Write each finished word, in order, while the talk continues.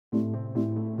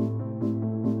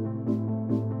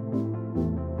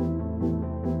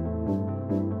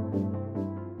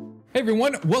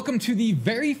Everyone, welcome to the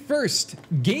very first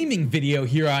gaming video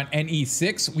here on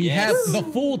NE6. We have the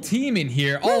full team in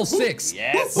here, all six.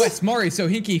 Yes. Wes, Mari,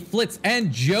 Sohinki, FLitz,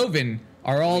 and Joven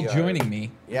are all joining me.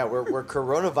 Yeah, we're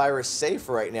coronavirus safe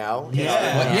right now.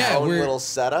 Yeah, own we're little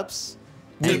setups.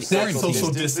 we're Social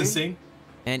distancing.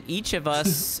 And each of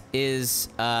us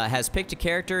has picked a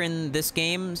character in this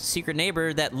game, Secret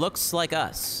Neighbor, that looks like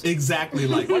us. Exactly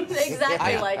like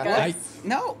Exactly like us.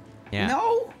 No. Yeah.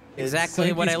 No.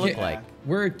 Exactly what I look like.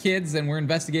 We're kids and we're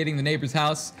investigating the neighbor's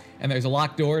house, and there's a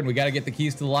locked door, and we got to get the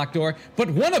keys to the locked door. But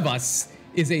one of us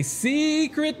is a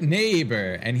secret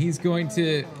neighbor, and he's going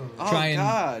to try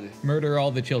and murder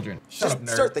all the children. Just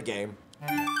start the game.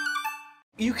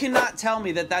 You cannot tell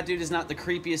me that that dude is not the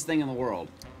creepiest thing in the world.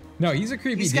 No, he's a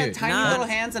creepy He's dude. got tiny little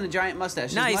hands and a giant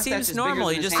mustache. No, he mustache seems is normal.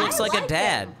 bigger He than just his looks hand. like a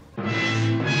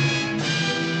dad.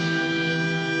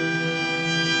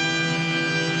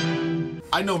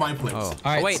 I know my place. Oh, All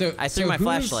right, wait, so- I threw so my who's-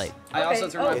 flashlight. I also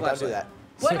threw my Hey, don't do flashlight.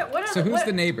 that. So who's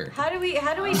the neighbor? How do we do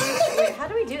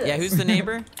this? Yeah, who's the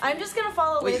neighbor? I'm just gonna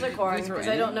follow Wait, Lasercorn you threw because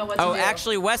I any? don't know what to do. Oh,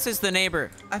 actually, Wes is the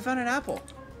neighbor. I found an apple.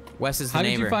 Wes is the How did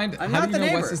neighbor. you find? I'm How not do you the know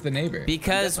neighbor. Wes is the neighbor?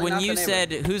 Because definitely when not you the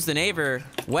said, who's the neighbor,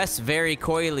 Wes very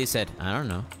coyly said, I don't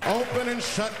know. Open and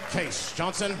shut case,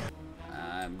 Johnson.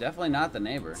 I'm definitely not the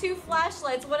neighbor. 2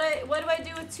 flashlights. What do I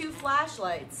do with 2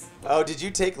 flashlights? Oh, did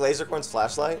you take Lasercorn's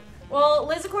flashlight? Well,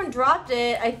 Lasercorn dropped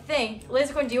it, I think.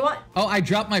 Lasercorn, do you want? Oh, I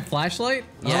dropped my flashlight?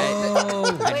 Yeah,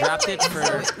 Oh. I dropped it for...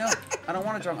 No, I don't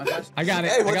want to drop my flashlight. I got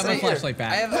it. Hey, I what's got my in here? flashlight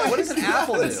back. What does an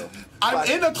apple do? I'm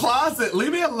in a closet.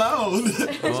 Leave me alone.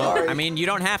 Well, I mean, you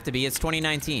don't have to be. It's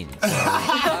 2019.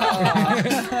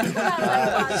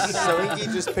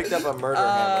 Sohinki just picked up a murder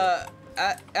hammer.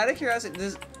 Out of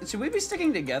curiosity, should we be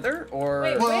sticking together or?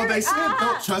 Wait, Well, they said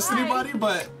don't trust hi. anybody,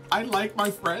 but I like my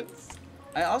friends.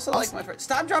 I also like my friend.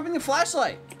 Stop dropping the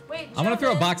flashlight. Wait, I'm gonna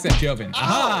throw a Joven. box at Joven.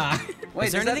 Aha! Wait,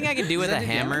 Is there does that- anything I can do does with that a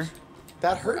do hammer? damage?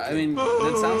 That hurt. I mean,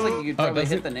 that sounds like you could probably does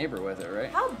hit it? the neighbor with it,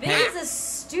 right? How big Hey. is this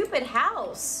stupid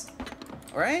house?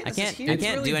 Right? I This is can't. huge. I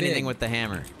can't really do anything big. with the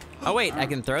hammer. Oh wait, I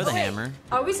can throw the Wait, hammer.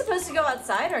 Are we supposed to go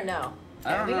outside or no?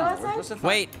 I don't Can we know. go We're outside? supposed to find-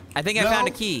 Wait, I think I No. found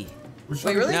a key. Wait,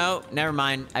 really? No, never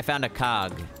mind. I found a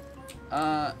cog.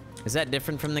 Uh, Is that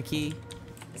different from the key?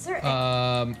 Is there?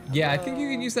 Yeah, I think you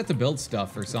can use that to build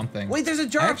stuff or something. wait, there's a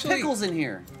jar Actually, of pickles in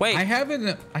here. Wait, I have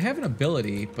an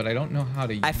ability, but I don't know how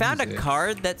to use it. I found a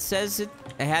card that says it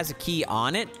has a key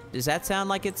on it. Does that sound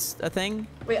like it's a thing?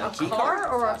 Wait, a car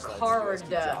or a card?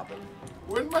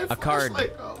 Where'd my card.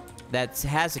 flashlight go? That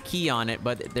has a key on it,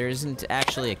 but there isn't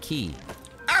actually a key.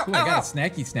 Ow, Ooh, I ow, got ow. a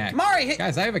snacky snack. Mari,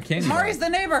 Guys, I have a candy Mari's bar.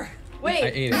 the neighbor. Wait. I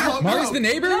ate it. No, Mari's no. the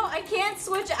neighbor? No, I can't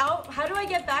switch out. How do I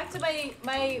get back to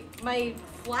my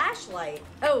flashlight?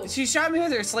 Oh. She shot me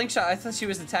with her slingshot. I thought she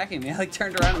was attacking me. I like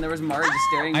turned around and there was Mari just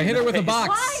staring. I me hit in her the with a face. box.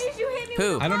 Why did you hit me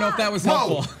Who? with a I don't know if that was box?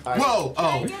 Whoa. helpful. Whoa. Can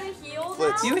I Oh. get a heal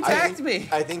Flitz, now? You I attacked think- me.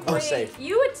 I think we're Wait, safe.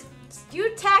 you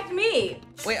attacked me.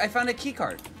 Wait, I found a key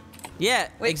card. Yeah,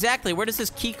 Wait. exactly. Where does this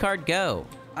key card go?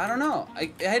 I don't know.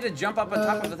 I had to jump up on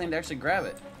top of the thing to actually grab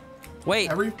it.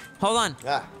 Wait, Every- hold on.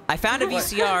 Ah. I found a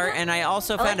VCR and I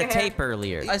also I like found a your hair. tape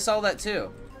earlier. I saw that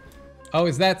too. Oh,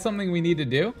 is that something we need to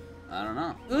do? I don't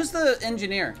know. Who's the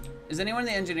engineer? Is anyone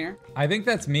the engineer? I think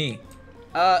that's me.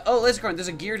 Oh, Lasercorn, there's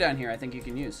a gear down here I think you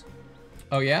can use.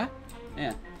 Oh, yeah?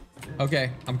 Yeah. Okay,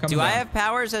 I'm coming Do I down. have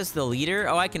powers as the leader?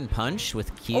 Oh, I can punch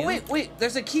with Q. Oh, wait,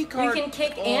 there's a key card. can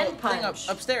kick and thing punch.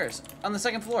 upstairs on the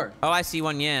second floor. Oh, I see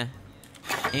one, yeah.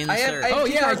 Insert. I- Oh,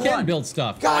 key yeah, I card can one. build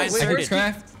stuff. Guys, I where could did-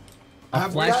 craft I a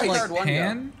have key card flashlight one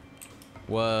pan.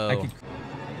 Whoa. I could...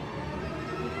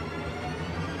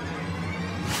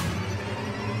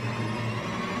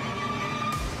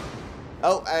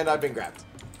 Oh, and I've been grabbed.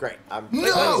 Great. I'm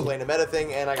No! playing a meta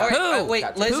thing, and I got. Who? Wait,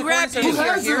 captured. Lasercorn grabbed says you? we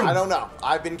are Who here. has I don't know.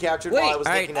 I've been captured Wait, while I was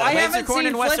All right, looking I at it. haven't Lasercorn seen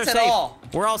and Wes Flitz are at safe. all.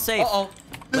 We're all safe. Uh-oh.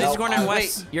 Lasercorn and Wait.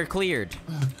 Wes, you're cleared.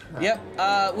 Yep.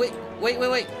 Wait.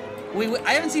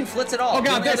 I haven't seen Flitz at all. Oh,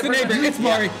 God, there's the neighbor. It's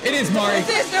Mari. It is Mari. It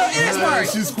is Mari.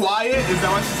 She's quiet? Is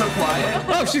that why she's so quiet?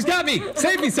 Oh, she's got me.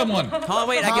 Save me, someone. Hold on,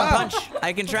 wait, I can punch.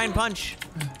 I can try and punch.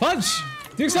 Punch.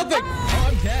 Do something.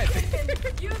 Oh, I'm dead.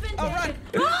 You've been Oh, run.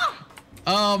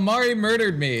 Oh, Mari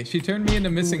murdered me. She turned me into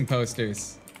missing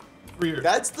posters. Weird.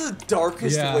 That's the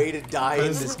darkest Yeah. way to die in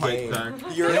This this is quite game. dark.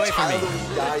 You're Get a away from me. child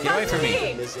who died Get away from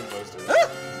me. missing posters.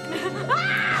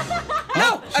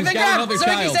 No, She's I've been got grabbed. another So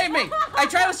he child. saved me.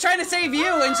 I was trying to save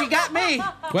you, and she got me.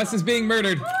 Wes is being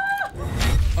murdered.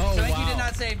 Oh, So wow. you did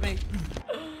not save me.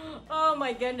 Oh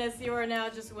my goodness, you are now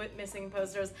just missing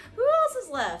posters. Who else is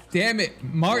left? Damn it.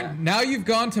 Now you've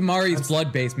gone to Mari's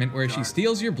blood basement where she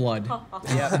steals your blood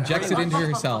and injects it into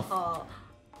herself.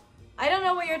 I don't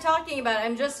know what you're talking about.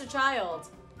 I'm just a child.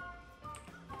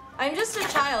 I'm just a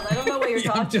child. I don't know what you're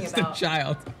I'm talking just about. a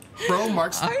child. Bro,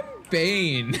 Mark's. I'm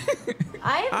Bane.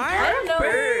 I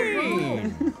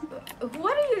don't know.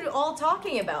 What are you all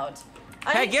talking about?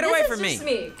 Hey, get away from This is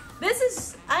me. just me. This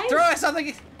is. Throw us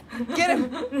something. Get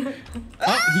him.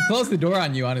 Oh, he closed the door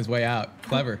on you on his way out.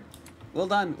 Clever. Well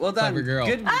done. Well done. Clever girl.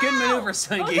 Good maneuver,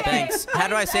 Sohinki. Okay. Thanks. How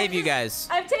do I save you guys?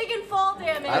 I've taken fall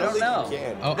damage. I don't know. think you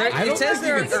can. Oh, There- I it don't says think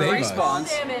there you are can save us. Fall respawns.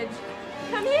 damage.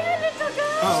 Come here, little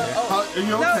girl. Oh, are you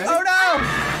No, okay? oh no!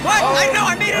 What? I know,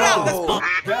 I made it out. That's Oh. bull.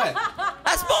 Bad.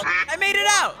 That's bull. I made it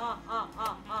out.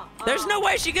 There's no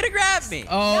way she could have grabbed me. This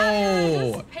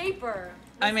Oh. is paper.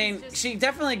 I This mean, is just- she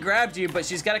definitely grabbed you, but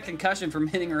she's got a concussion from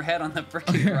hitting her head on the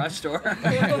freaking garage door.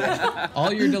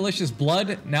 All your delicious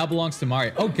blood now belongs to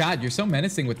Mario. Oh God, you're so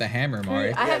menacing with the hammer,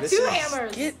 Mario. I have this 2 is-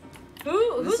 hammers. Get-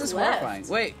 Who's This is left?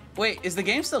 horrifying. Wait, is the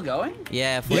game still going?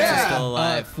 Yeah, FLitz Yeah. is still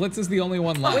alive. Flitz is the only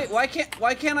one left. Wait,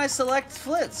 why can't I select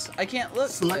FLitz? I can't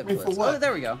look. Select at me for FLitz. what? Oh,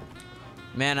 there we go.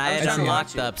 Man, I I was had trying to unlocked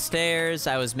watch you. the upstairs.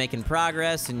 I was making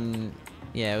progress, and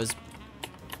yeah, it was.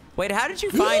 Wait, how did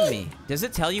you find me? Does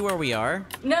it tell you where we are?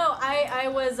 No, I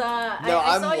was. No, I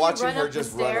I'm saw you watching run her up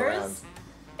just the run stairs, around.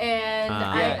 and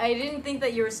Yeah. I didn't think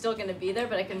that you were still gonna be there,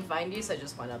 but I couldn't find you, so I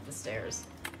just went up the stairs.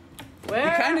 Where?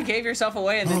 You kind of gave yourself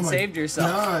away and Oh then my saved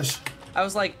yourself. Gosh. I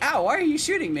was like, ow, why are you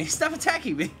shooting me? Stop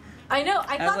attacking me. I know.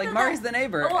 I was thought like, that Mari's the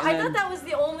neighbor, Oh, and I then- thought that was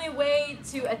the only way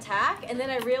to attack, and then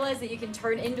I realized that you can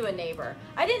turn into a neighbor.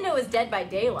 I didn't know it was Dead by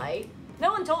Daylight.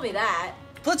 No one told me that.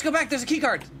 Let's go back. There's a key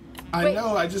card. I Wait.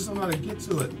 know, I just don't know how to get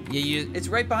to it. You It's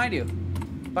right behind you.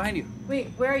 Behind you. Wait,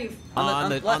 where are you? on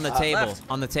the left, table. left.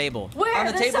 On the table. Where? On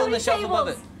the There's table so and the many shelf above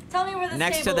tables. Tell me where this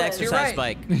Next to table the is. You're exercise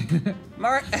right. bike.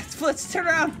 Mara, FLitz, turn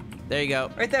around. There you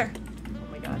go. Right there.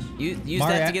 Oh my gosh. Use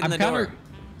Mario, that to get in the door.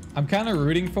 I'm kind of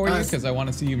rooting for you because I want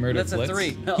to see you murder That's a Flitz.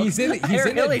 3. No. He's in I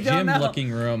really a don't know.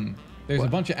 gym-looking room. There's a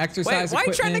bunch of Wait, exercise why are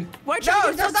you trying equipment. to? Why No, trying to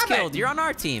don't get stop Flitz it. killed? You're on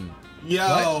our team.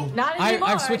 Yo. Not anymore.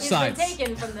 I've switched He's sides. been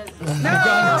taken from the.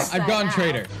 I've gone now.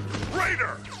 traitor.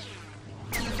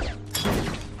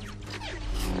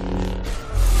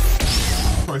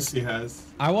 Of course he has.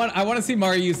 I want to see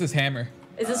Mario use this hammer.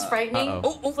 Is this frightening?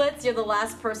 Uh-oh. Flitz, you're the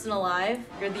last person alive.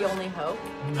 You're the only hope.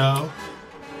 No.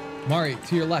 Mario,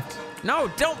 to your left. No,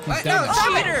 don't. He's No, dead.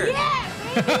 cheater. Yeah,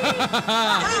 baby!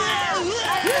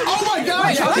 Oh my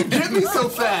gosh, how did you get me so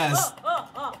fast?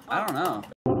 I don't know.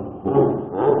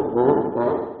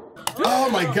 Oh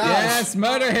my gosh. Yes,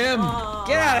 murder him.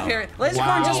 Get out of here. Lasercorn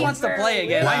Wow. just wants to play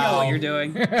again. I know Wow. what you're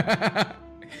doing.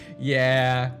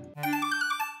 Yeah.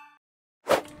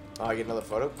 Oh, I get another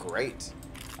photo? Great.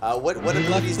 What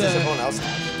abilities does the- everyone else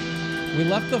have? We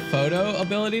left the photo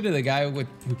ability to the guy who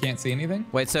can't see anything.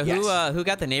 Wait, so Yes. who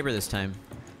got the neighbor this time?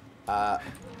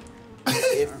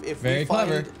 If Very we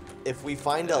clever. find if we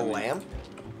find a lamp,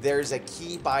 there's a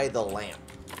key by the lamp.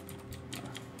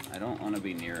 I don't want to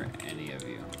be near any of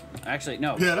you. Actually,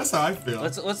 no. Yeah, that's how I feel.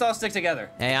 Let's all stick together.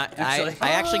 Hey, Actually- I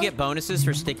actually get bonuses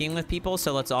for sticking with people,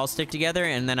 so let's all stick together,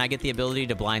 and then I get the ability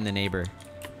to blind the neighbor.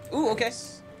 Ooh, okay.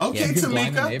 Okay, Yeah, you can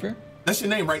blind the Tamika. neighbor. That's your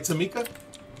name, right, Tamika?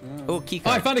 Oh, key Oh,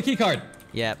 I card. found a key card.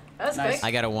 Yep. That's Nice. quick.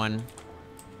 I got a 1.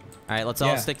 All right, let's all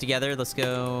Yeah. stick together. Let's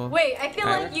go. Wait, I feel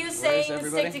Alright, like you where's saying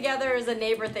everybody? stick together is a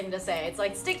neighbor thing to say. It's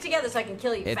like stick together so I can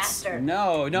kill you It's- faster.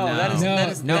 No, No. that is No, that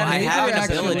is no, that I is have neighbor an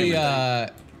ability.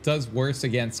 actually does worse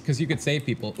against because you could save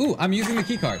people. Ooh, I'm using the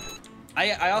key card.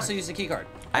 I also used a key card.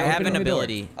 I have opened an the door.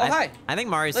 ability. Oh, hi. I think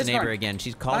Mari's the Lasercorn. neighbor again.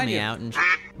 She's called Behind me you. out and.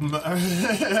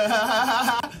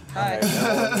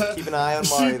 Hi. Keep an eye on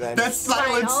Mari then. That's Fine,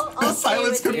 silence. I'll That stay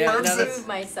silence with you confirms to Yeah, it. prove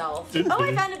myself. Oh,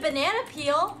 I found a banana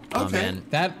peel. Oh Okay. man.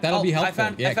 That'll Oh, be I helpful.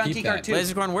 found- yeah, I found keep key card that. too.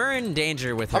 Lasercorn, we're in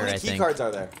danger with How her, many I key think. cards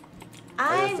are there?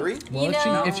 I'm, 3? Well, you if she-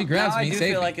 know, if she grabs now me, I do save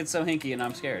feel me. like it's Sohinki and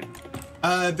I'm scared.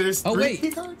 There's Oh 3 wait,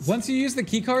 key cards? once you use the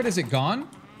key card, is it gone?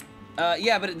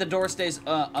 Yeah, but the door stays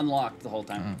unlocked the whole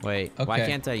time. Wait, why Okay.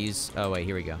 can't I use? Oh wait,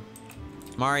 here we go.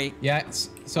 Mari, Yeah.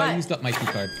 So I What? used up my key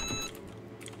card.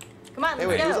 come on, Hey, let's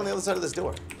wait, who's go. on the other side of this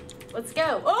door? Let's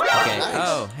go. Oh, okay. Nice.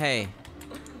 Oh, hey,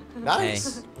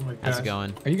 Nice. Oh my how's gosh. it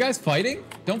going? Are you guys fighting?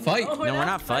 Don't fight. Oh, No, we're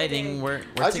not fighting. We're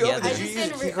How'd you open together. it? Did you use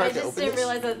the key card to open this?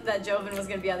 realize that Joven was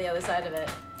gonna be on the other side of it.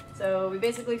 So we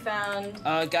basically found.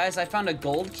 Guys, I found a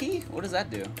gold key. What does that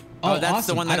do? Oh, that's the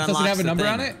awesome. one that Does it unlocks have a the number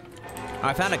thing. on it? Oh,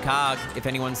 I found a cog. If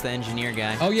anyone's the engineer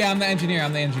guy, Oh yeah, I'm the engineer.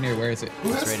 I'm the engineer. Where is it? Who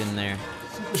it's has right in there.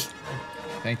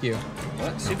 Thank you.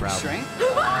 What? Super problem. strength?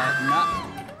 Not.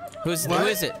 Who What?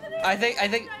 is it? I think.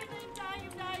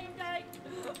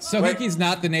 Sohinki's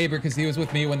not the neighbor because he was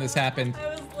with me when this happened.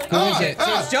 Who Oh, is it?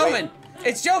 So it's Joven.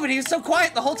 It's Joven. He was so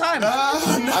quiet the whole time. no.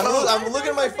 I'm looking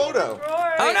at my photo.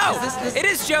 Oh no! It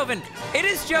is Joven. It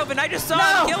is Joven. I just saw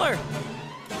him No! kill her.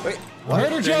 Wait,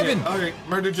 Murder Joven. All right,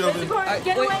 murder Joven. Lasercorn,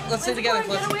 get away. Let's stay together.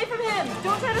 Lasercorn, get away from him.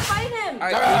 Don't try to fight him.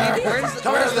 All right, where's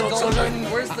the little golden?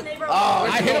 children. Where's the?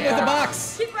 I hit him with the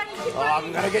box. Keep running, keep Oh, running.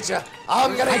 I'm gonna get you.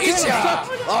 I'm gonna eat can't you. stop.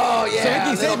 Oh yeah, Sohinki,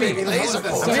 little save me. baby laser.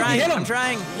 Sohinki, hit him. I'm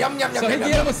trying. Yum yum yum. Sohinki yum,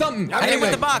 hit him with something. Yum, I hit him with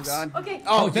yum, the box. Okay.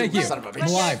 Oh, thank you. son of a bitch. I'm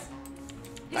alive.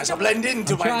 I shall blend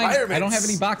into I'm my trying. environment. I don't have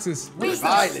any boxes. Wait,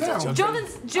 Goodbye, little children.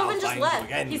 Joven just find you left.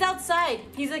 again. He's outside.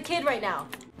 He's a kid right now.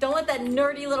 Don't let that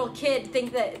nerdy little kid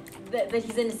think that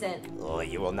he's innocent. Oh,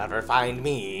 you will never find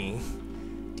me.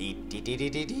 Dee dee dee dee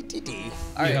dee dee dee dee.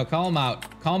 All You know, right, call him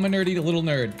out. Call him a nerdy little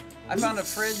nerd. I found a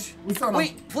fridge. We found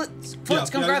Wait,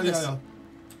 Flitz, come grab this.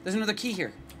 There's another key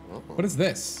here. What is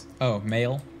this? Oh,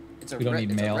 mail. It's a We don't red,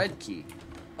 need it's mail. a red key.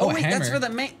 Oh, Oh a wait, that's hammer. for the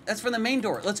main. That's for the main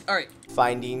door. All right.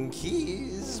 Finding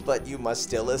keys, but you must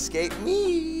still escape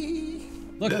me.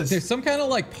 Look, Yes. there's some kind of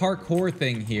like parkour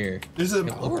thing here. There's a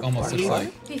It almost looks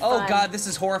like. Be Oh fun. God, this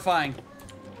is horrifying.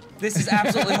 This is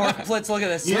absolutely horrifying. Flitz, look at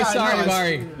this. Yeah, I Sorry, know,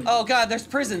 Mari. Oh God, there's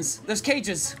prisons. There's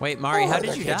cages. Wait, Mari, how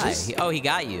did they're you die? cages. He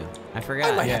got you. I I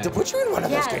forgot. might Yeah. have to put you in one of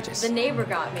those Yeah, cages. the neighbor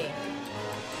got me.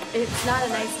 It's not a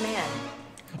nice man.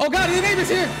 Oh God, the neighbor's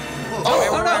here. Come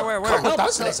with Help.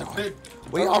 us, Lasercorn.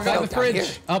 We all By fell the down here.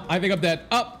 fridge. Up, I think I'm dead.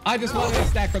 Up, I just wanted a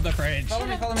stack from the fridge. Follow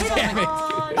me, follow me, Hit follow him. me.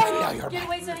 Oh, I know you're get back.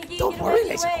 away, Sohinki. Don't Get worry, away,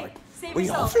 get Lasercorn. away. Save We all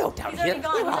yourself. float down He's already here.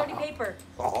 gone. He's already paper.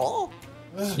 Oh.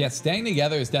 Yeah, staying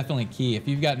together is definitely key. If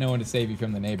you've got no one to save you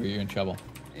from the neighbor, you're in trouble.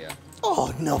 Yeah.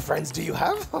 Oh, no friends do you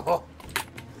have? Ah,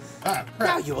 Now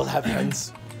crap. you will have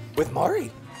friends with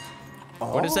Mari.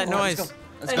 What is that noise?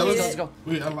 Let's go. Let's go.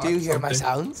 We unlocked Do you hear my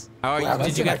something. sounds? Oh, Well,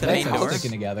 did you my get the main playhouse. door?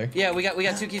 Sticking together. Yeah, we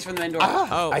got 2 keys from the main door. Ah,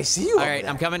 Oh, I see you. All right,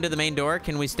 I'm coming to the main door.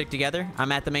 Can we stick together?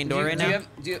 I'm at the main door right now.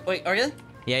 Wait, are you?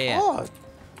 Yeah. Oh,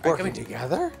 working come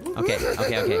together? Okay.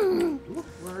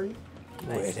 Where are you?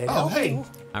 Wait, Oh, hey.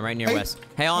 I'm right near Hey. Wes.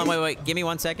 Hey, hold on, wait. Give me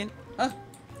 1 second. Huh?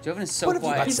 Joven is so What have you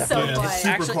quiet. got He's set so up? Yeah, quiet. super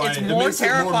Actually, quiet. it's It more makes it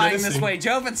more terrifying this menacing. way.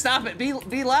 Joven, stop it.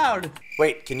 Be loud.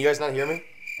 Wait, can you guys not hear me?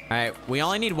 All right, we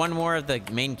only need 1 more of the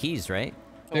main keys, right?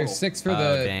 There's 6 for Oh,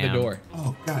 the damn. door.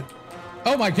 Oh, God.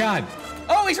 Oh my God.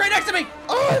 Oh, he's right next to me.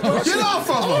 Oh, Get off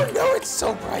of oh him! no, it's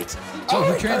so bright. Oh,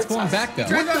 it he transformed hurts us. back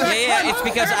though. Yeah. It's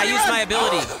because I used my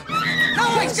ability. No,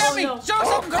 he's got me. Oh, no. Show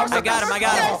something. come Show on. I got him.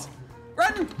 Yes.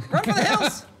 Run for the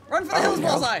hills. Run for the hills, no.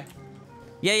 Bullseye.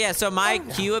 Yeah. So my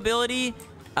Q ability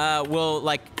will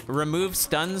like remove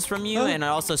stuns from you, and it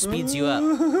also speeds you up.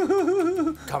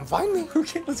 Come find me.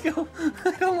 Okay, let's go.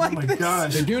 I don't Oh, like my this.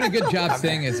 gosh. They're doing a good job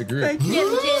staying as a group. Thank you.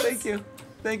 Get kids. Thank you.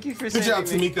 Thank you for Good job,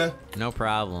 saving me. Tamika. No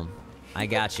problem. I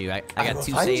got you. I I got will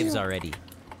 2 find saves you. already.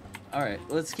 All right,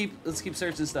 let's keep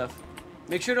searching stuff.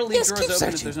 Make sure to leave Yes, drawers keep open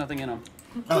if searching. there's nothing in them.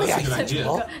 Oh, that's a good Yeah, idea.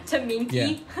 Oh. Taminki. Yeah.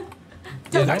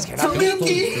 Don't- Yeah, guys don't cannot close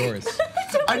leave. the doors.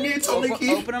 I need Tomiki.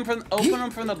 Open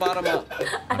them from the bottom up.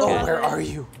 Oh, where are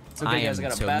you? It's okay, I guys. I am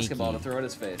got a Tomiki. basketball to throw at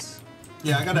his face.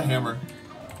 Yeah, I got a hammer.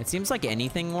 It seems like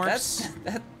anything works.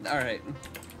 All right.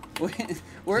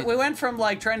 We went from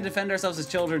like trying to defend ourselves as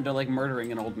children to like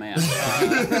murdering an old man.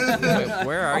 Wait,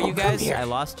 where are you come guys? here. I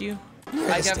lost you.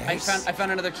 I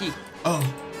found another key.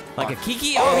 Oh. Like a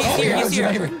Kiki? Oh, he's here. He's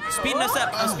yeah, here. yeah. Speeding us up.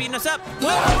 I'm speeding us up. No!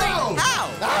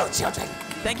 Ow! Oh, children.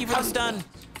 Thank you for the stun.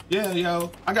 Yeah,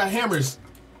 yo. I got hammers.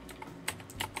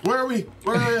 Where are we?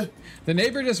 Where are we? The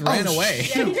neighbor just ran Oh, away.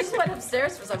 Yeah, he just went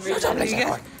upstairs for some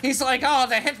reason. He's like, oh,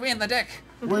 they hit me in the dick.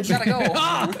 Where'd you Gotta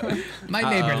go. My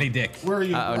neighborly dick. Where are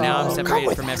you? Uh-oh, now I'm separated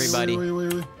with from us. everybody.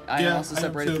 Wait. I am Yeah, also I am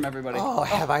separated too. from everybody. Oh,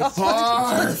 have I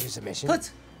Barf. used a mission? Flitz,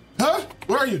 Huh?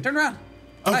 Where are you? turn around.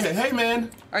 Okay, hey man.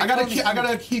 All right, I got a follow key. me. I got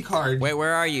a key card. Wait,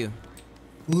 where are you?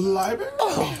 Library.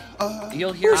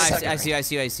 You'll hear. I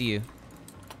see you.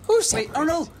 Who's Wait, oh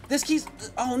no, this key's.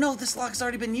 Oh no, this lock's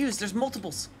already been used. There's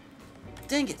multiples.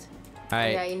 Dang it. All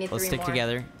right, Yeah, you need let's 3 stick more.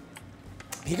 together.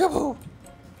 Peekaboo.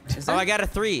 Is Oh, there- I got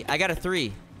a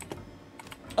 3.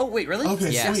 Oh wait, really? Okay,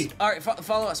 Yeah. sweet. All right,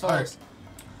 follow us. Follow All right. us.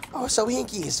 Oh, so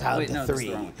Hinky is found Wait, the no, this is 3.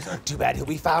 the wrong one. Sorry. Too bad he'll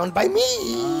be found by me.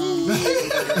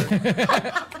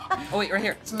 Oh wait, right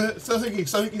here.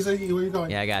 Sohinki, where are you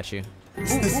going? Yeah, I got you.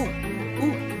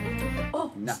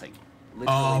 Nothing.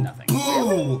 Literally nothing.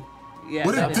 Boo! Yeah,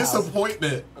 What a that is-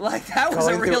 disappointment. Like that was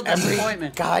Going a real through every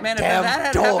disappointment. goddamn Man, if that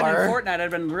had happened door, in Fortnite, I'd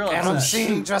have been real And I'm upset.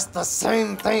 seeing just the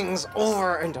same things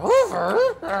over and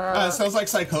over. Sounds like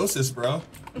psychosis, bro.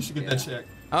 You should get that checked.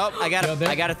 Oh, I got a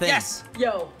thing. Yes.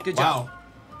 Yo, Good job. Wow.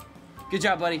 Good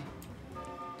job, buddy.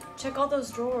 check all those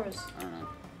drawers.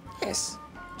 Yes,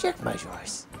 check my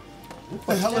drawers. What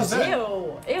the hell is that?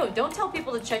 Ew, don't tell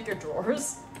people to check your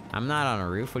drawers. I'm not on a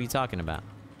roof. What are you talking about?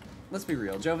 Let's be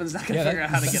real. Joven's not gonna Yeah, figure out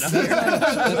how to get up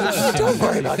there. Don't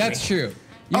worry about That's me. true.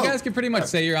 You guys can pretty much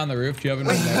say you're on the roof, Joven.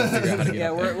 Figure out how to get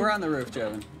Yeah, up there. we're on the roof,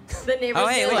 Joven. The neighbors Oh,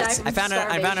 hey, really look. die from I found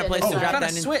a place to starvation. drop I found a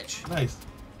that in. switch. Nice.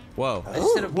 Whoa. I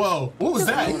just hit a, Whoa, what was I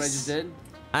don't that? know what I just did.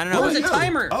 I don't Oh, know. it's a you?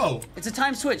 timer. Oh. It's a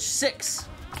time switch. 6.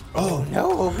 Oh,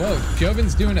 No. Whoa,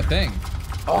 Joven's doing a thing.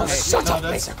 Oh, shut no, up,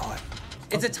 that's- Lasercorn.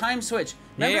 It's a time switch.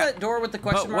 Remember Yeah. that door with the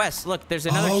question But mark? Wes, look, there's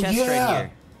another Oh, chest yeah. right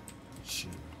here.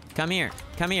 Shoot. Come here.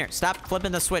 Come here. Stop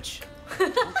flipping the switch. Okay,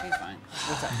 fine.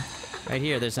 What's that? Right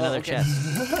here, there's another okay.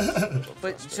 chest.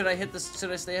 But should I hit this?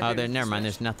 Should I stay up Oh, here? there. Never mind.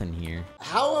 There's nothing here.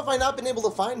 How have I not been able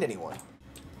to find anyone?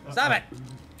 Stop it.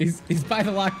 He's by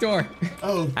the locked door.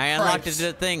 Oh, I unlocked Christ.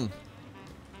 the thing.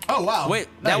 Oh, wow. Wait,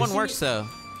 that Nice. one works though.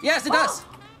 Yes, it does.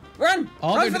 Run!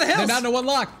 Oh, Run for the hills! They're down to one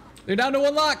lock. They're down to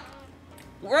one lock.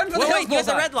 Run for the Wait, hills! wait, you had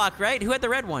the Bullseye. red lock, right? Who had the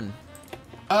red one?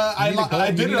 I You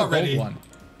did need it a gold already. one.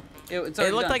 It's It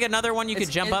already looked done. like another one you could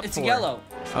jump up it's for. Yellow.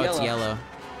 Oh, it's yellow.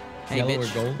 Hey, Yellow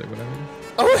bitch. or gold or whatever.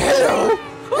 Oh, hello.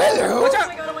 Hello. Watch Oh out!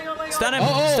 my god, oh my god, oh my god. Stun him!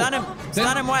 Oh, Stun him!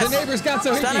 Stun him, Wes! The neighbor's got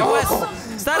so Stun him, hickey.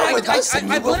 Wes! Stun him! it does I send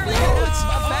literally you hit him with before.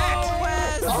 a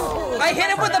bat. I hit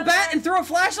him with a bat and threw a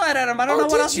flashlight at him. I don't know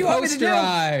what did else you you? want me to Poster do.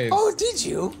 eyes. Oh, did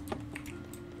you?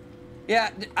 Yeah,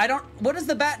 I don't. What does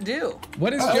the bat do?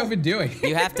 What is Joven doing?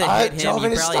 You have to hit him.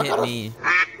 Joven You is probably stuck hit on a- me.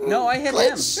 No, I hit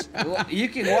Glitch. him. Well, you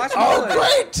can watch me Oh, do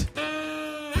it.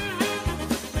 great.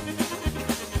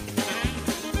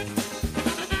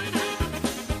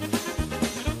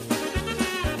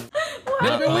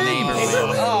 Neighbor wins.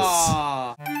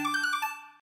 Aw.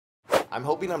 I'm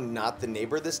hoping I'm not the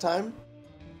neighbor this time.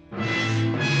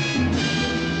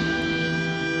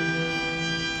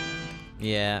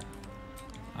 Yeah.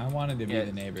 I wanted to be Yeah.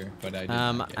 the neighbor, but I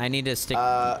didn't. I need to stick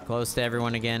close to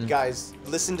everyone again. Guys,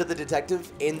 listen to the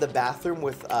detective. In the bathroom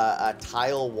with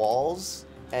tile walls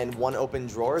and one open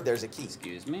drawer, there's a key.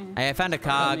 Excuse me. I found a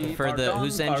cog for the.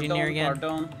 Who's the engineer again?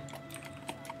 Pardon.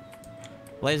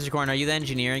 Lasercorn, are you the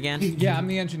engineer again? Yeah, I'm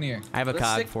the engineer. I have a Let's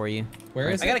cog stick- for you.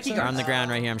 Where is I got it, a key sir? card. On the ground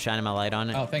right here. I'm shining my light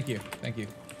on it. Oh, thank you. Thank you.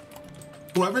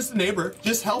 Whoever's the neighbor,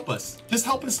 just help us. Just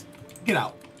help us get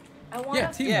out. I want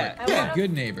Yeah, teamwork. Yeah. Yeah, wanna-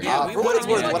 good neighbor. Yeah, we For what it's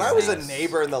wanna worth, be when like I was a things.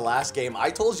 neighbor in the last game,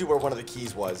 I told you where one of the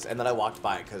keys was, and then I walked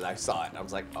by it because I saw it. I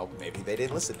was like, oh, maybe they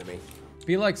didn't listen to me.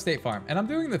 Be like State Farm. And I'm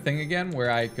doing the thing again where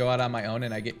I go out on my own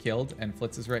and I get killed, and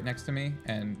FLitz is right next to me,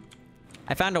 and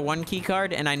I found a 1 key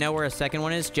card, and I know where a second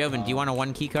one is. Joven, do you want a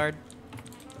 1 key card?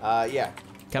 Yeah.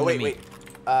 Come oh, wait, to me. wait.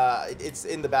 It's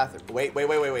in the bathroom. Wait, no.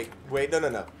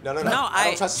 No, I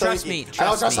don't trust trust Sohinki. me. I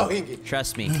don't Trust trust me. Sohinki.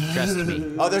 Trust me. Trust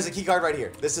me. Oh, there's a key card right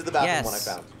here. This is the bathroom one I Yes.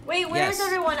 found. Wait, where's Yes.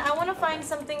 everyone? I want to find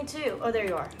something too. Oh, there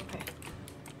you are. Okay.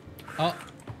 oh,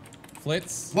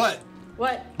 FLitz, What?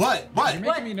 What? What? What? you're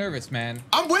making me nervous, man.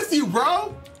 I'm with you,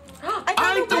 bro. I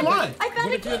I'm found the a one. I found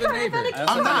What a if key you're the card. I found a neighbor? key I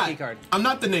also card. found a not. key card. I'm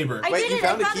not the neighbor. I Wait, did you it.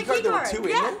 found I a found key card? There were card. two in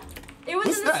Yeah. there? It was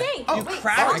What's in the that? sink. Oh, Wait, crafted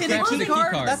stop a key closing it.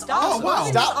 card? card. That's Stop awesome. wow.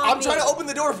 closing Stop! it on I'm me. trying to open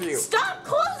the door for you. Stop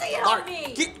closing it on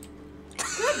me.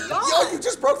 Good God. Yo, you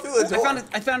just broke through the door.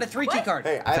 I found a 3 key What? card.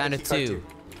 Hey, I have found a a key card 2. too.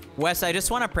 Wes, I just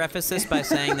want to preface this by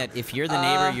saying that if you're the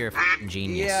neighbor, you're a f***ing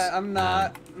genius. Yeah, I'm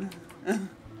not.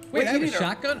 Wait, I have you a need a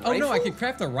shotgun? Oh, no, I rifle? could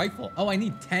craft a rifle. Oh, I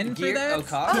need 10 for Gear. that? Oh,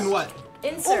 cogs. Then what?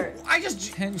 Insert. Oh, I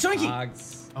just 10 Sohinki,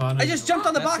 cogs. I just jumped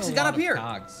on the That's box a and got lot up of here.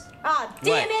 cogs. Ah,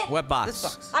 damn it. What box? This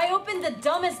box. I opened the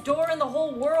dumbest door in the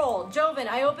whole world. Joven,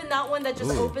 I opened that one that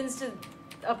just Ooh. opens to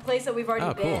a place that we've already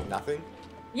Oh, cool. been. Nothing.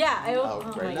 Yeah, I Oh,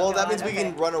 opened. great. my Well, that God, means we okay.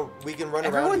 can run around.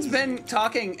 Everyone's easy. been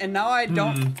talking, and now I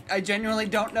don't. I genuinely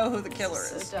don't know who the killer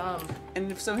So is. dumb.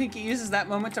 And if Sohinki uses that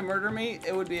moment to murder me,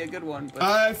 it would be a good one. But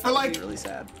I feel that would like be really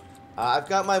sad. I've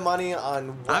got my money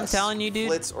on I'm Wes, telling you,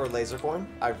 dude. FLitz or Lasercorn.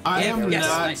 I am Yes,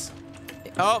 not. nice.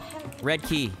 Oh, red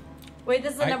key. Wait,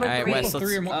 this is the number I- 3. Wes, let's-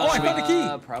 3 or more. Oh, I found the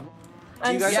key. Probably.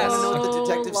 Do you guys Yes. want to know what the so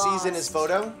detective sees in his lost.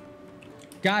 photo?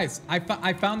 Guys,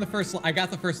 I found the first. I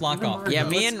got the first lock off. Yeah,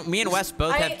 me and Wes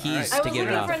both have keys I to was get it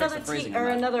looking off. for another Fix the phrasing key or on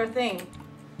that. another thing.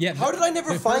 Yeah. How did I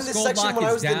never the find first this gold section lock when I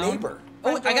is was the down. neighbor?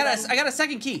 Oh, Front door then. I got a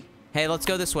second key. Hey, let's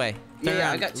go this way. Turn Yeah, I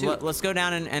around. got 2. Let's go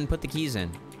down and put the keys in.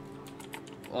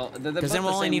 Well, they're 'Cause both then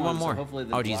we'll the only same need one so more. hopefully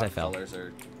the Oh, geez, I block fell. colors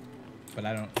are... But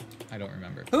I don't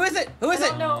remember. Who is it? Who is I it?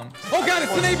 don't know. Oh God,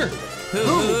 it's the neighbor.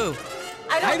 Who?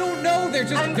 I don't know. They're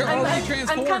already transformed.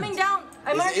 I'm coming down.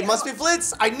 It must be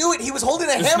FLitz. I knew it. He was holding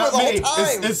a It's hammer not the whole me.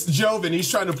 time. It's Joven. He's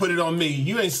trying to put it on me.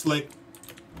 You ain't slick.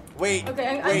 Wait. Okay,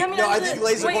 I'm wait. coming No, down I to think the-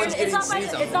 Lasercorn's wait, getting it's not by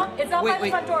sneezed. the, it's not by Wait, the wait.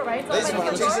 front door, right? It's not by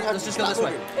the Lasercorn, front door? Let's just go this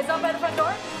way. It's not by the front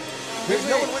door? There's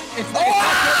no one with. It's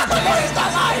Oh, he's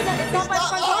not lying. It's not by the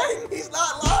front door? He's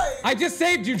not lying. I just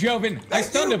saved you, Joven. I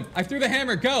stunned him. I threw the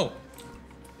hammer. Go.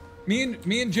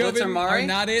 Me and Joven are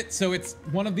not it, so it's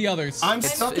one of the others. I'm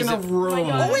stuck in a room. Oh my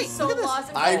God, Oh, wait, I'm so look at this.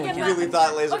 lost. I really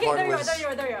thought Lasercorn Okay, there you are, was... there you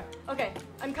are, there you are. Okay,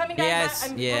 I'm coming down. Yes,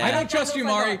 I'm yeah. going I back don't trust down you,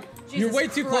 to my Mari. door. You're Jesus way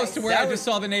too close to Christ. where I just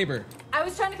saw the neighbor. I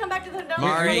was trying to come back to the door.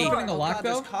 Mari. Are you opening a Oh lock God,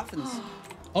 there's though? coffins.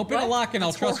 Open a What? lock and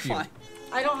I'll That's trust you. horrifying.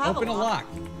 I don't have Open a lock.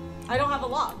 I don't have a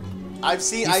lock. I've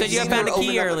seen. You I've said you seen found her a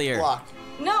key open up earlier. Lock.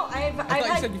 No, I thought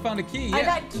you said you found a key. I've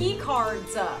Yeah. had key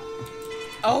cards.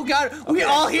 Oh God, we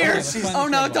all here. let's find Oh the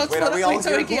no, third don't Wait, split are we up. all Wait,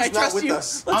 here? Sohinki, I Who's not trust with you.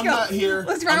 us? Let's I'm go. not here.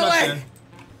 Let's I'm run not away.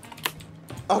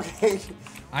 there. Okay.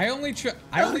 I only trust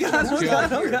Oh God,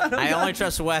 Joven. I only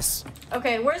trust Wes.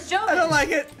 Okay, where's Joven? I don't like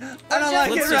it. I don't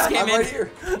like Let's it. just Run. get I'm in. right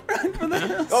here.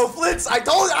 Oh, Flitz! I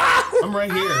told you. Ah! I'm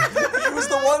right here. He was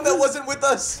the one that wasn't with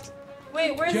us.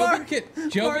 Wait, where's Joven can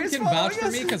Mari's vouch following for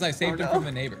us. me because I saved him no. from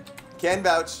the neighbor. Can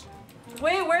vouch.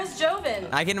 Wait, where's Joven?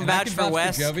 I can And vouch I can for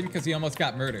Wes. Joven because he almost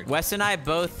got murdered. Wes and I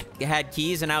both had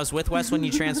keys, and I was with Wes when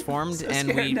you transformed, So and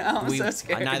scared now, I'm so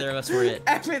scared. neither of us were it.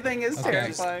 Everything is Okay.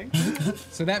 terrifying.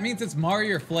 So that means it's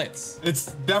Mari or Flitz. It's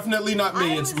definitely not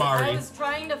me. It's I Mari. was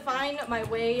trying to find my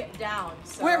way down,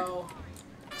 so... Where?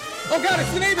 Oh God,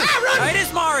 it's the neighbor! Oh, it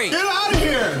is Mari. Get out of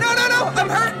here! No, I'm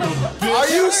hurt. Are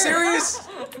you serious?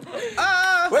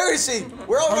 Where is she?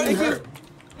 We're already I'm here. hurt.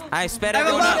 I sped I have a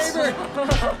everyone box.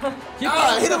 else. Keep Ah,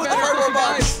 going, hit him with the keep cardboard going,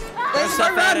 box. Throw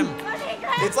stuff at him. Okay,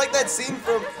 great. It's like that scene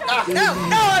from. Ah.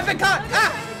 No, I've been caught.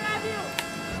 Ah.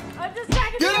 I'm just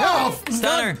tracking Get you. off!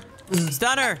 Stunner.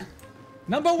 Stunner.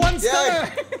 Number one Yeah.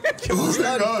 stunner! Oh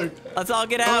my god. Let's all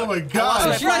get out. Oh my I God. lost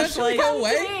my She actually flashlight. go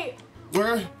away? Hey.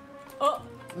 Where? Oh,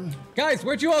 Guys,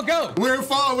 where'd you all go? We're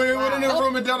in a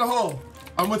room and down a hole.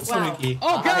 I'm with Wow. Sohinki.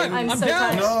 Oh God, I'm I'm so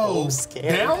down! tired. No.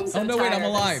 scared. Down? I'm so Oh no, wait, I'm tired.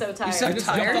 alive. so tired. so I just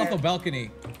tired. jumped off a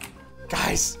balcony.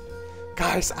 Guys,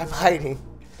 I'm hiding.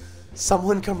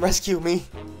 Someone come rescue me.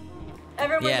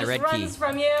 Everyone Yeah, just red runs key.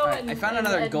 from you. Alright, I found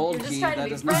another gold you're just key. trying to That be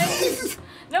does not friends.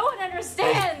 No one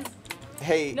understands.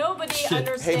 Hey. Nobody Shit.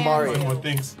 understands. Hey, Mari. you. One more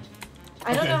things.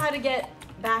 I don't Okay. know how to get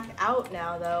back out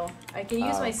now, though. I can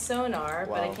use Oh. my sonar,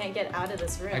 but I Wow. can't get out of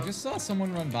this room. I just saw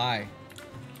someone run by.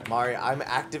 Mari, I'm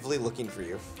actively looking for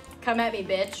you. Come at me,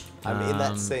 bitch. I'm in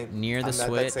that same. Near the I'm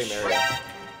switch. At that same area.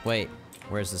 Wait,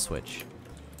 where's the switch?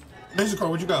 Lasercorn,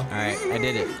 where'd you go? All right, I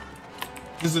did it.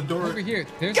 There's a door. Over here.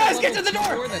 There's Guys, a get to the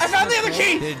level door. two that's I found the stuck other closed.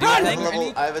 key. Did it do Run. anything?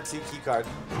 Any- I have a 2 key card.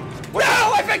 No,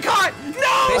 I've been caught.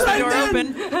 No, Basement I'm door dead.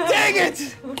 open. Dang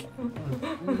it.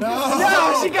 No.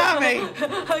 No, she got me.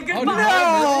 Goodbye.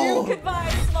 No. Goodbye,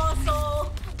 small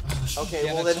soul. Okay,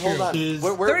 Yeah, well that's then hold on.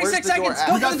 true. Where's 36 the door seconds. at?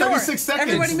 Go We got to the door. 36 seconds.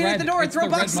 Everybody meet at the door and It's throw the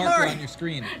red box marker Mari. on your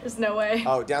screen. There's no way.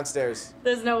 Oh, downstairs.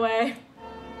 There's no way.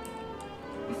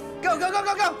 Go.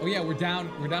 Oh yeah, we're down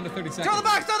to 30 seconds. Throw the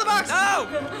box. No!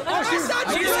 She's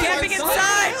camping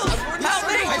inside! Help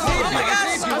me! I saved Oh you. my I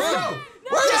saved gosh! you. Let's Run. go.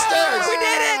 Where are the stairs? We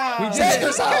did it! We did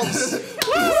it. Sandra's house.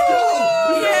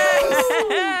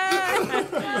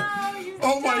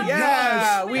 Oh my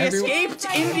Yeah, we Everyone- escaped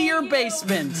into your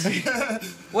basement.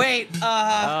 Wait,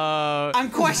 I'm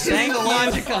questioning the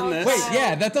logic on this. Wait,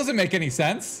 yeah, that doesn't make any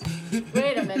sense.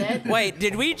 Wait a minute. Wait,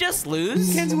 did we just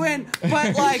lose? Kids win,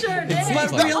 but like, Sure did.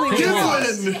 but like really we Kids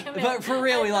lost. win. Damn it. But for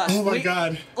real, we lost. Oh my We-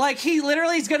 God. Like he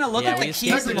literally is gonna look Yeah, at the we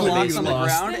keys and the technically locks on the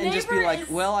lost. ground The and just be neighbor like, is-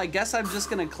 well, I guess I'm just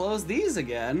gonna close these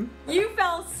again. You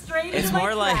fell straight It's into more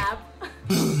my like- trap.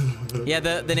 Yeah,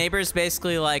 the neighbor's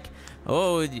basically like,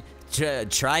 oh,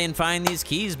 try and find these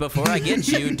keys before I get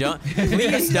you. Please don't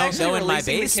Actually go in my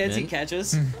releasing the kids he basement.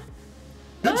 catches.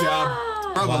 Good job.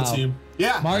 Bravo, Wow. team.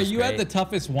 Yeah. Mari, you had great. the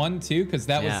toughest one too, because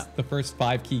that Yeah. was the first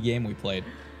 5-key game we played.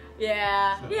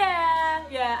 Yeah.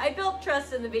 I built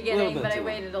trust in the beginning, bit but I too long.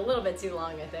 waited a little bit too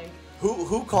long, I think.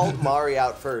 Who called Mari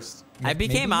out first? It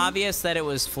became Maybe? obvious that it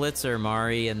was Flitz or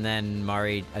Mari, and then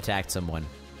Mari attacked someone.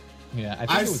 Yeah, I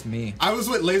think it was me. I was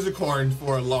with Lasercorn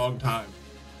for a long time.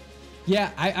 Yeah,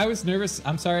 I was nervous.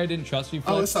 I'm sorry I didn't trust you,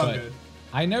 Oh, Flitz, it's all but good.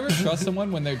 I never trust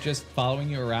someone when they're just following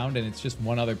you around and it's just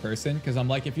one other person, because I'm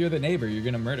like, if you're the neighbor, you're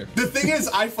gonna murder. The thing is,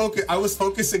 I was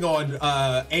focusing on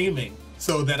aiming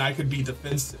so that I could be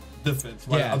defense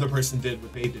while Yeah. the other person did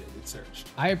what they did in search.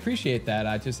 I appreciate that.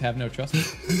 I just have no trust.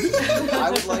 I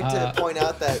would like to point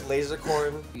out that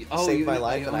Lasercorn Oh, saved you- my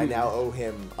life, and I you- now owe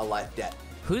him a life debt.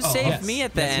 Who saved yes. me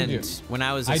at the Yes, you end do. when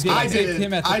I was I did. escaping? I saved did.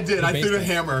 him at the- I did. the I threw the basement.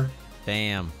 hammer.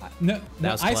 Damn. No,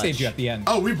 was I clutch. saved you at the end.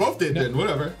 Oh, we both did then.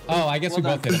 Whatever. Oh, I guess we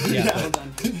Well both did it. Yeah. Well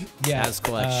done. Yeah. That was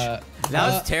clutch. That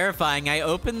was terrifying. I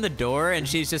opened the door and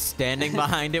she's just standing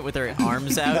behind it with her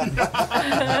arms out.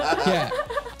 Yeah.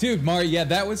 Dude, Mari, yeah,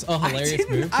 that was a hilarious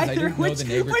move because I didn't know the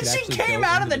neighbor could actually When she came go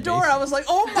out of into the door, basement. I was like,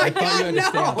 oh my god,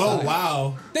 no! Oh,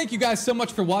 wow. Thank you guys so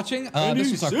much for watching.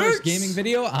 This was our first gaming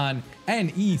video on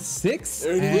NE6.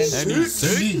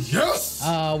 NE6.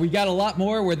 Yes. We got a lot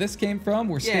more where this came from.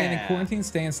 We're staying in Yeah. quarantine,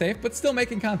 staying safe, but still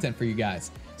making content for you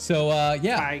guys. So,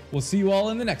 yeah, Bye. we'll see you all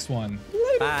in the next one.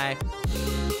 Bye.